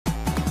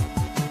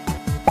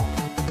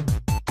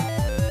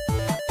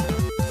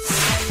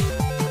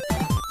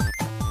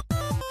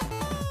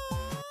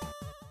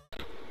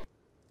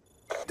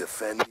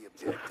Defend the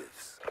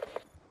objectives.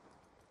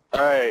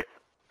 Alright.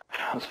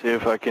 Let's see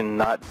if I can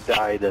not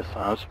die this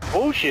time. It's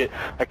bullshit!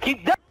 I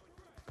keep dying!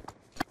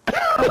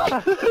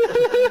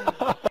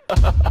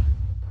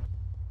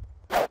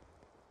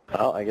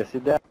 Oh, I guess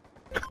you're dead.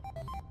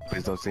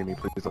 Please don't see me,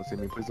 please don't see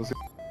me, please don't see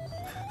me.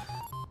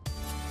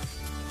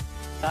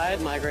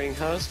 Migrating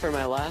host, for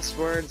my last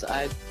words,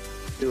 I'd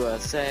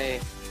say...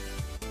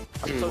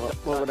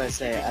 what would I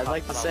say? I'd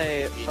like to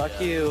say, fuck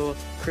you,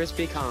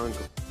 Crispy Kong.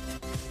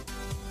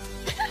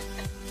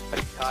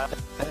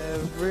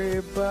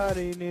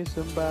 Everybody needs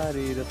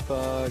somebody to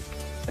fuck.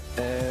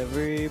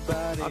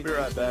 Everybody I'll be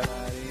right back.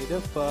 somebody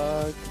to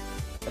fuck.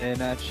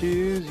 And I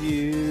choose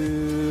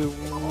you.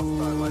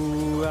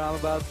 Ooh, I'm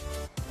about.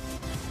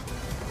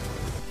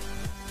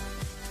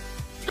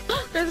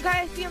 There's a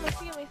guy, I see him.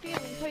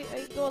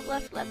 Wait, go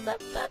left, to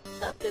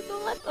the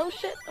left. Oh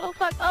shit, oh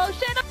fuck, oh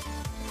shit!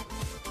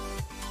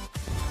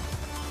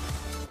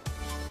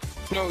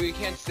 No, you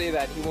can't say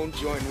that. He won't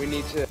join. We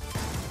need to...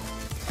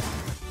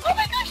 Oh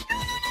my gosh, no!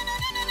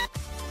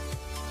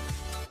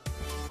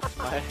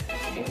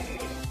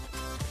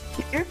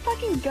 You're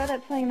fucking good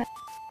at playing that.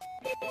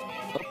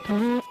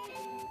 Alright,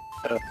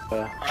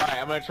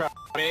 I'm gonna try to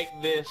make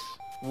this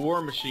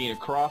war machine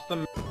across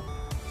the...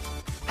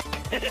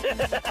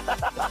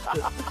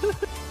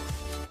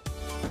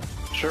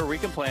 Sure, we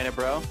can plan it,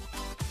 bro.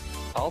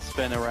 I'll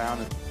spin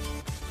around and...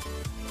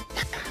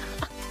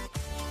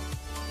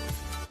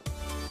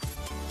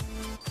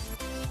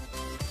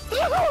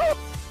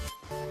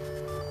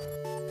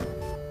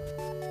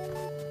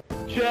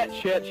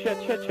 Shit.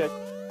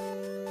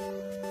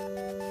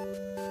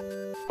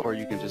 Or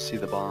you can just see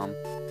the bomb.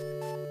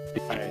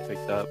 Alright,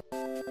 picked up.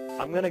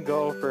 I'm gonna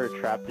go for a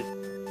trap.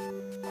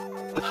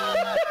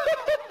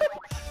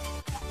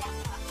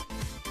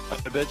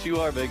 I bet you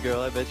are, big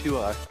girl. I bet you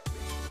are.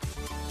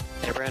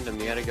 Hey, Random,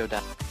 you gotta go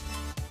down.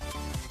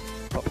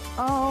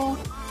 Oh.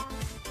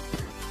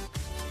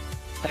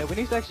 Hey, we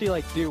need to actually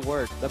like do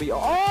work. That'd be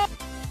oh!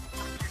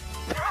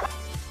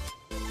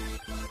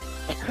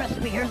 Hey,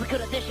 Crispy, here's a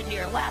good addition to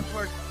your last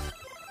word.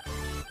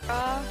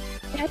 Yeah,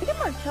 I think I'm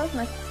more chills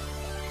myself.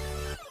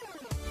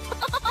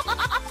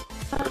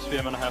 Crispy,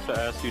 I'm gonna have to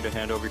ask you to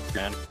hand over your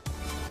hand.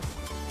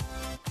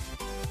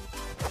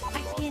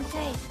 I can't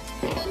say.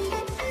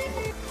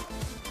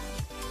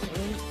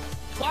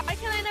 Why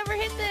can I never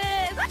hit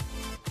this?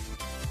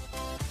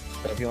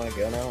 If you wanna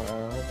go now,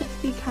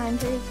 Just be kind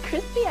to it's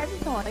crispy. I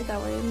just don't like that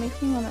word. It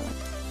makes me wanna like.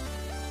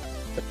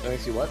 It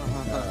makes you what?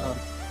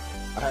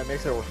 It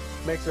makes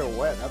her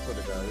wet. That's what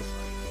it does.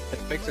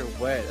 It makes her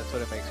wet. That's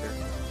what it makes her.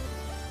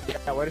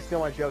 Yeah, way to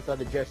steal my joke that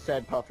I just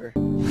said, Puffer.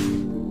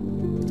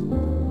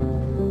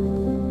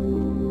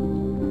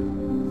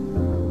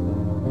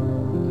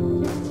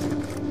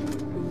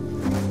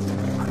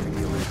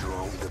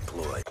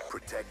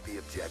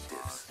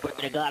 Swear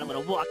to God, I'm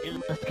gonna walk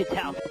into this kid's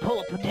house, pull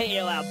a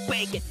potato out,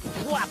 bake it,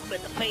 slap him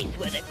in the face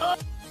with it. Oh!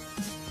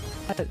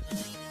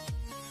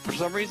 For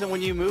some reason,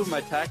 when you move,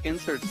 my tack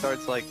insert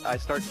starts like, I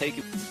start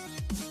taking...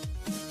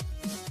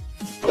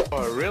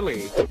 Oh,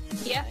 really?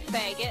 Yeah,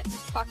 faggot.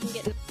 Fucking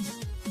get.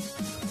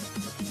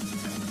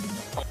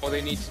 All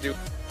they need to do...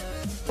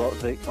 Well,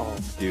 oh,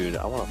 dude,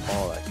 I wanna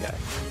follow that guy.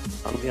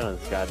 I'm gonna be on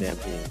this goddamn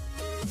team.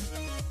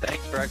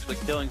 Thanks for actually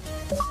killing...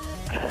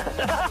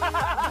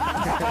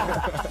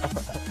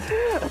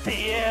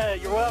 Yeah,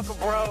 you're welcome,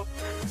 bro.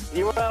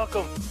 You're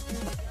welcome.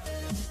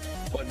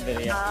 What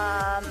video?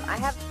 I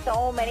have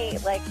so many,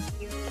 like,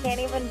 you can't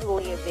even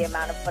believe the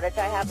amount of footage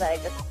I have that I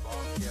just...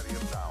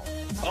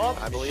 Oh,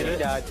 I believe it.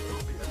 Died.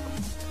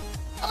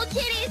 Oh,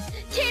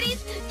 titties!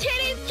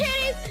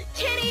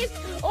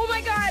 Oh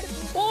my god!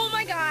 Oh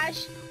my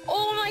gosh!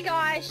 Oh my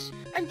gosh!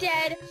 I'm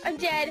dead! He's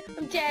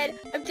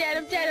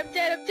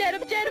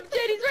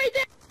right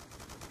there!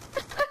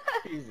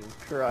 Jesus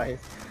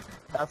Christ.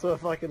 That's what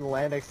fucking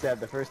Landix said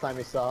the first time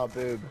he saw a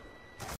boob.